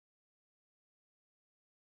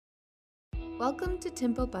Welcome to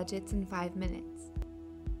Tempo Budgets in 5 minutes.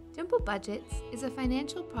 Tempo Budgets is a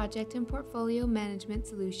financial project and portfolio management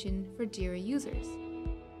solution for JIRA users.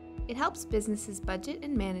 It helps businesses budget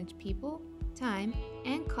and manage people, time,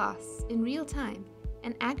 and costs in real time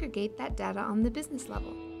and aggregate that data on the business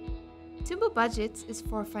level. Tempo Budgets is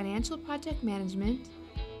for financial project management,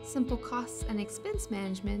 simple costs and expense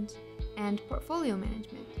management, and portfolio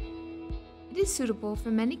management. It is suitable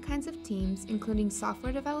for many kinds of teams, including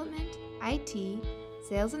software development, IT,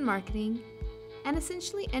 sales and marketing, and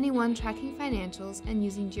essentially anyone tracking financials and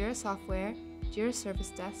using JIRA software, JIRA Service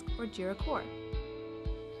Desk, or JIRA Core.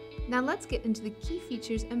 Now let's get into the key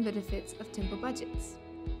features and benefits of Tempo Budgets.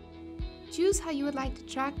 Choose how you would like to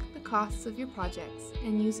track the costs of your projects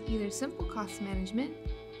and use either simple cost management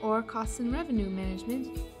or costs and revenue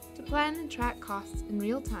management to plan and track costs in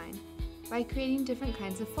real time by creating different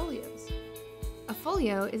kinds of folios. A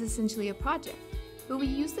folio is essentially a project, but we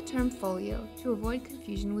use the term folio to avoid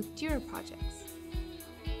confusion with JIRA projects.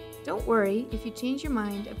 Don't worry if you change your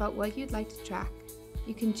mind about what you'd like to track.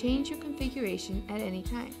 You can change your configuration at any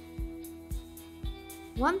time.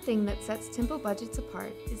 One thing that sets Tempo Budgets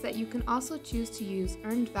apart is that you can also choose to use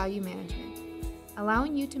earned value management,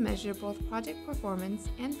 allowing you to measure both project performance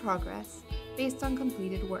and progress based on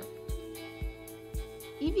completed work.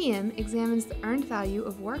 EVM examines the earned value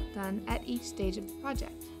of work done at each stage of the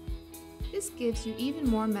project. This gives you even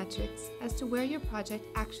more metrics as to where your project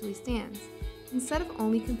actually stands, instead of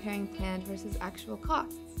only comparing planned versus actual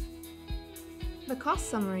costs. The cost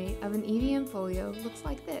summary of an EVM folio looks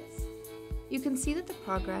like this. You can see that the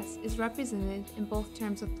progress is represented in both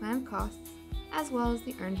terms of planned costs as well as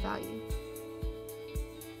the earned value.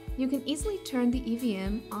 You can easily turn the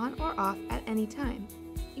EVM on or off at any time,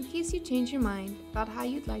 in case you change your mind about how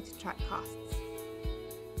you'd like to track costs.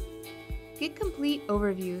 Get complete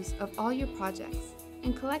overviews of all your projects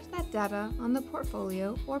and collect that data on the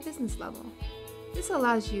portfolio or business level. This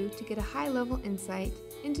allows you to get a high-level insight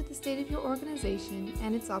into the state of your organization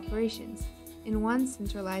and its operations in one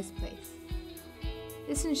centralized place.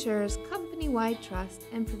 This ensures company-wide trust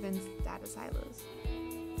and prevents data silos.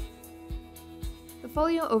 The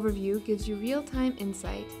folio overview gives you real-time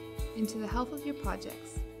insight into the health of your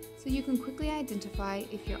projects, so you can quickly identify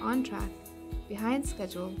if you're on track, behind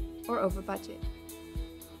schedule, or over budget.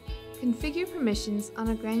 Configure permissions on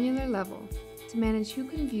a granular level to manage who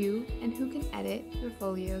can view and who can edit your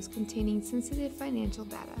folios containing sensitive financial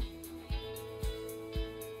data.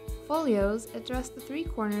 Folios address the three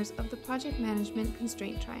corners of the project management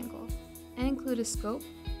constraint triangle and include a scope,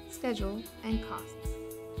 schedule, and costs.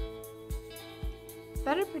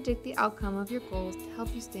 Better predict the outcome of your goals to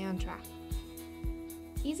help you stay on track.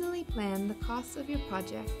 Easily plan the costs of your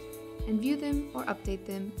project and view them or update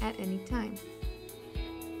them at any time.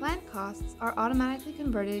 Planned costs are automatically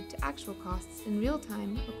converted to actual costs in real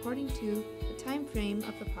time according to the time frame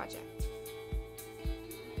of the project.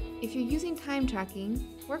 If you're using time tracking,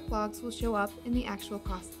 work logs will show up in the actual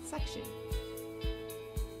costs section.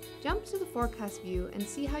 Jump to the forecast view and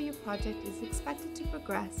see how your project is expected to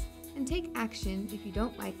progress and take action if you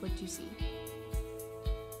don't like what you see.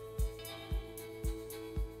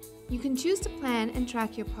 You can choose to plan and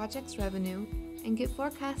track your project's revenue and get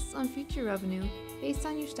forecasts on future revenue based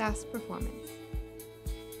on your staff's performance.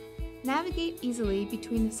 Navigate easily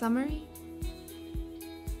between the summary,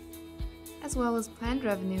 as well as planned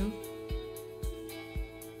revenue,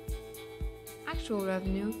 actual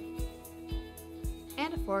revenue,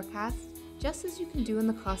 and a forecast, just as you can do in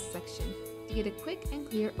the cost section, to get a quick and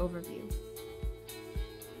clear overview.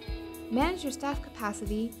 Manage your staff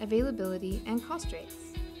capacity, availability, and cost rates.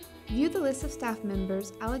 View the list of staff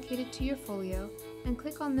members allocated to your folio and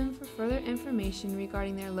click on them for further information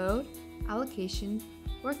regarding their load, allocation,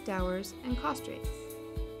 worked hours, and cost rates.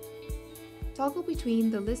 Toggle between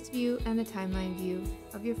the list view and the timeline view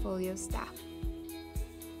of your folio's staff.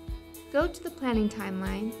 Go to the planning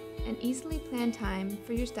timeline and easily plan time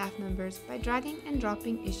for your staff members by dragging and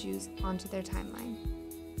dropping issues onto their timeline.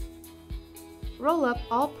 Roll up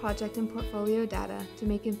all project and portfolio data to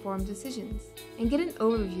make informed decisions, and get an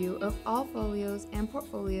overview of all folios and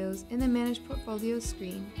portfolios in the Manage Portfolios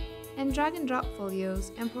screen, and drag and drop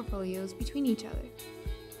folios and portfolios between each other.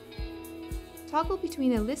 Toggle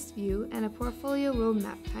between a list view and a portfolio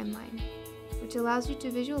roadmap timeline, which allows you to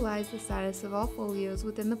visualize the status of all folios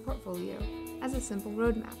within the portfolio as a simple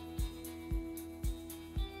roadmap.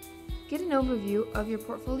 Get an overview of your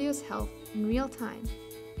portfolio's health in real time,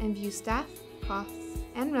 and view staff, costs,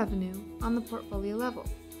 and revenue on the portfolio level.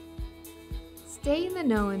 Stay in the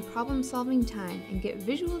know in problem-solving time and get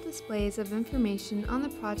visual displays of information on the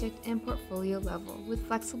project and portfolio level with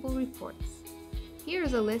flexible reports. Here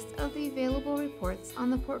is a list of the available reports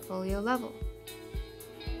on the portfolio level.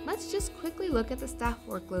 Let's just quickly look at the staff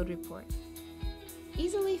workload report.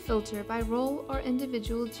 Easily filter by role or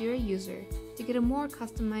individual JIRA user to get a more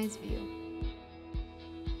customized view.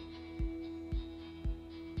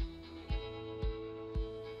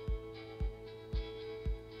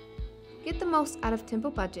 Get the most out of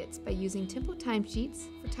Tempo budgets by using Tempo timesheets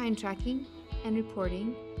for time tracking and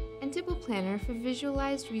reporting, and Tempo Planner for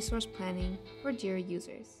visualized resource planning for JIRA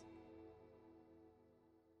users.